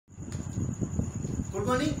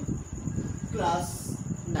morning, class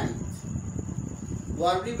 9th.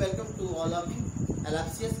 Warmly welcome to all of you,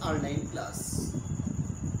 LFCS online class.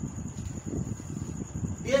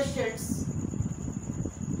 Dear students,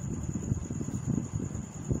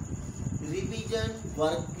 revision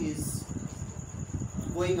work is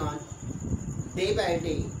going on day by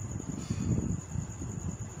day,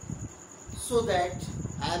 so that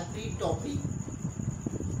every topic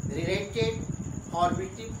related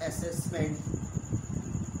formative assessment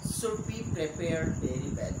should be prepared very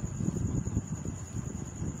well.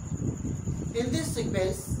 In this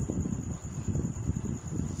sequence,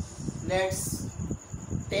 let's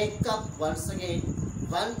take up once again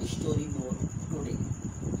one story more today.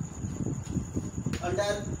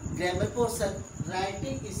 Under grammar portion,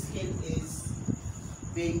 writing skill is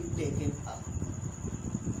being taken up.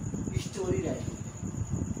 Story writing.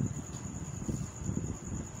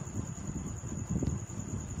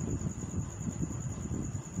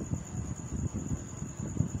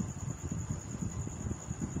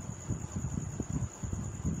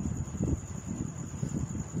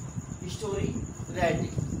 Story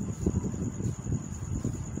writing.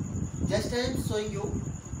 Just I am showing you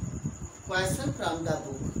question from the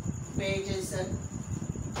book. Pay attention.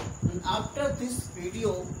 And after this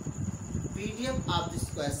video, PDF of this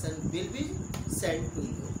question will be sent to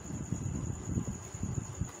you.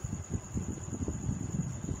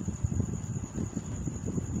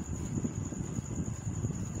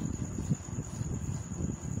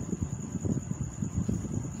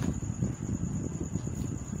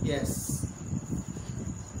 Yes.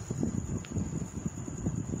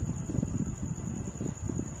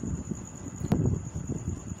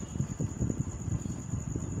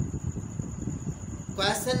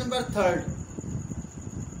 Question number 3rd.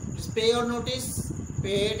 Please pay your notice,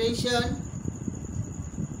 pay attention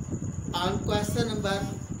on question number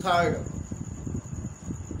 3rd.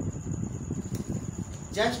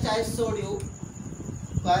 Just I showed you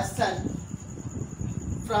question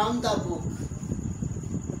from the book.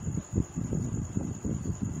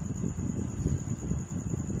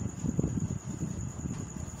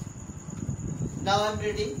 Now I am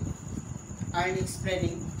reading and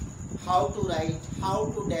explaining how to write, how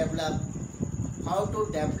to develop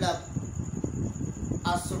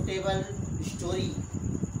a suitable story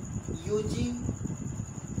using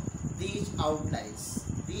these outlines,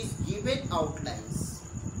 these given outlines.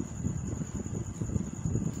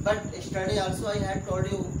 But yesterday also I had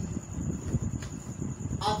told you,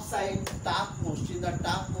 upside topmost, in the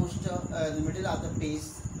topmost, the middle of the page,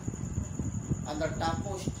 on the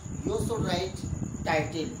topmost, you should write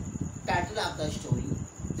title of the story,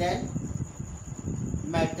 then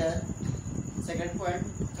matter, second point,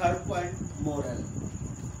 third point, moral.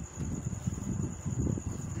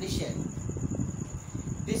 Listen.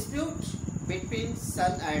 Dispute between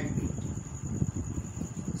sun and wind.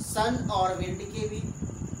 सन और wind के भी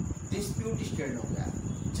dispute start हो गया,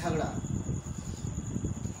 झगड़ा।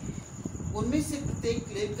 उनमें से प्रत्येक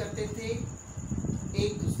claim करते थे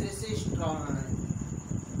एक दूसरे से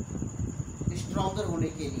स्ट्रॉन्गर होने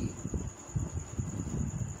के लिए।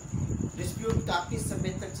 डिस्प्यूट काफी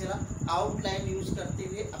समय तक चला। आउटलाइन यूज करते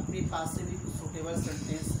हुए अपने पास से भी कुछ सुटेबल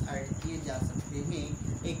सेंटेंस ऐड किए जा सकते हैं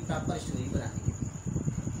एक प्रॉपर स्टोरी बनाने के लिए।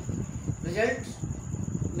 रिजल्ट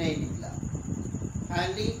नहीं निकला।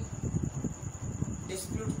 फाइनली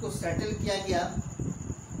डिस्प्यूट को सेटल किया गया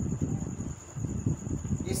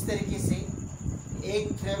इस तरीके से। एक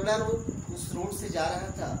ट्रेवलर उस रोड से जा रहा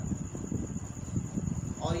था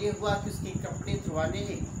और ये हुआ कि उसके कपड़े धुलवाने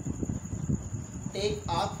हैं। टेक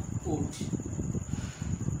ऑफ कोट,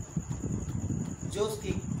 जो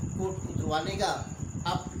उसकी कोट को धुलवानेगा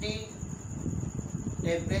अपने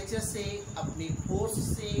टेम्परेचर से, अपनी फोर्स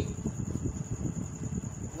से,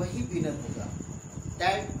 वही विनर होगा।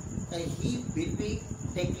 That he will be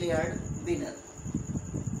declared winner.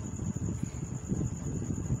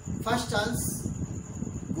 First chance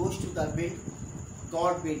goes to the wind,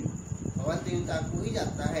 God wind, पवन देवता को ही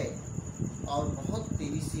जाता है और बहुत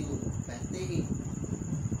तेजी से वो बहते हैं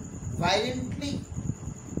वायलेंटली।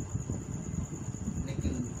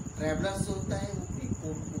 लेकिन ट्रैवलर से होता है वो अपनी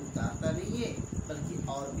कोट को उतारता नहीं है बल्कि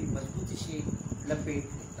और भी मजबूती से लपेट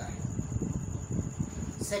लेता है।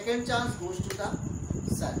 Second chance goes to the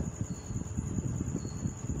sun.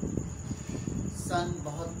 Sun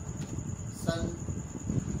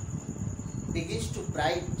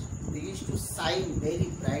begins to shine very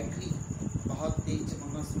brightly, बहुत तेज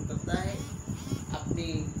चमकना शुरू करता है। अपने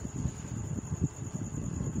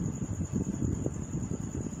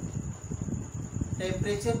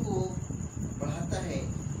टेम्परेचर को बढ़ाता है,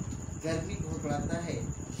 गर्मी को बढ़ाता है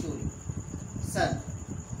सूर्य सन।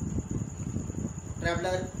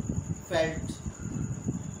 traveler felt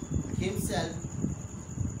himself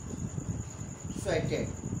sweated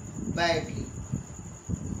badly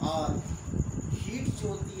और हीट जो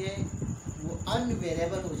होती है वो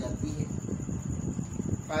अनवेरेबल हो जाती है।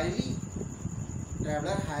 Finally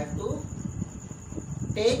traveller had to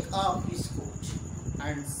take off his coat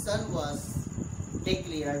and sun was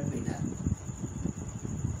declared winner.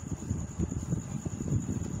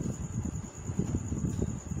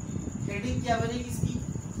 Heading क्या बनेगी इसकी?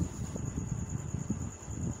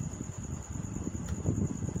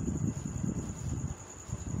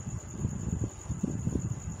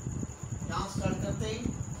 यहां स्टार्ट करते हैं।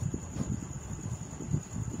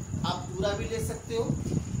 आप पूरा भी ले सकते हो,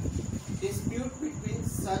 dispute between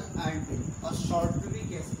sun and wind, और शॉर्ट में भी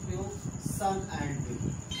कह सकते हो सन and wind.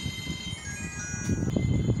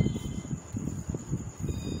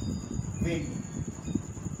 Wind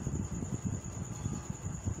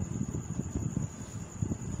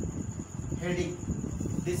heading,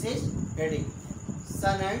 this is heading,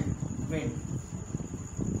 sun and wind।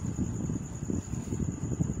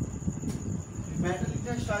 Matter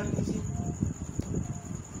लिखना स्टार्ट कीजिए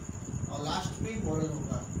और लास्ट में मॉडल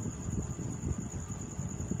होगा।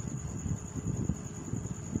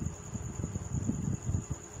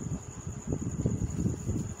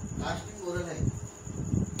 लास्ट में मॉडल है।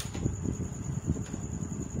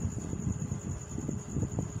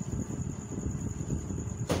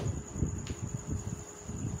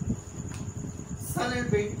 Sun and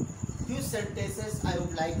wind, few sentences I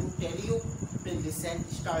would like to tell you. Please listen,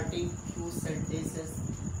 starting few sentences.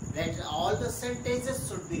 That all the sentences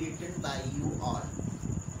should be written by you all.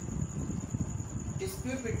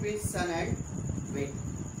 Dispute between sun and wind,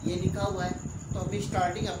 ये लिखा हुआ है तो हमें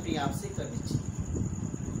starting अपने आप से करनी चाहिए।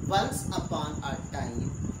 Once upon a time,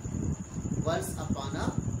 once upon a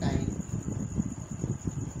time,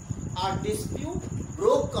 a dispute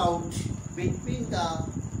broke out between the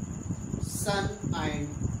sun and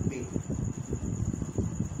wind.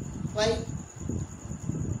 Why?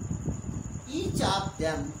 Each of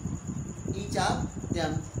them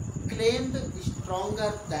claimed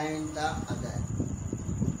stronger than the other.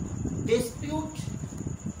 Dispute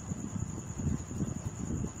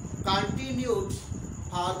continued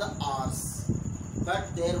for the hours,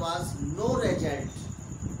 but there was no result.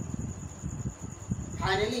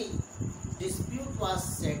 Finally, dispute was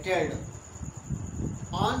settled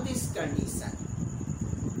on this condition.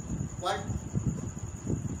 What?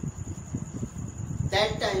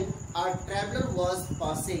 That time a traveler was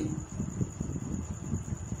passing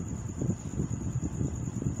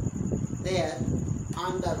there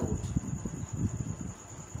on the road.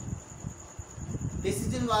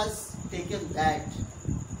 Decision was taken that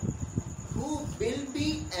who will be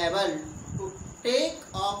able to take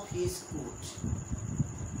off his coat,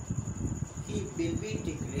 he will be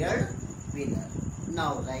declared winner.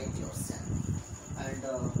 Now write yourself, and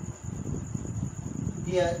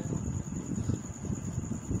here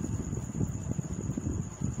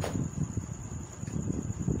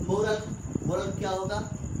moral क्या होगा?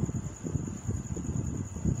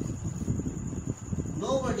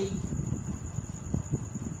 Nobody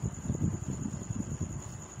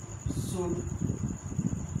should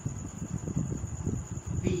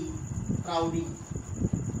be proud.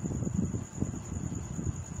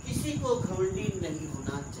 किसी को घमंडी नहीं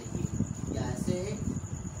होना चाहिए। या ऐसे है,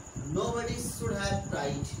 nobody should have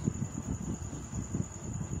pride.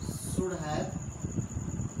 Should have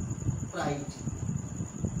pride.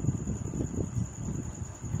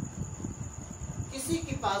 किसी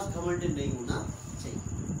के पास घमंड नहीं होना चाहिए,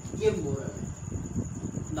 ये मोरल है।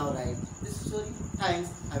 Now write this story. Thanks.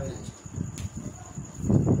 Have a nice day.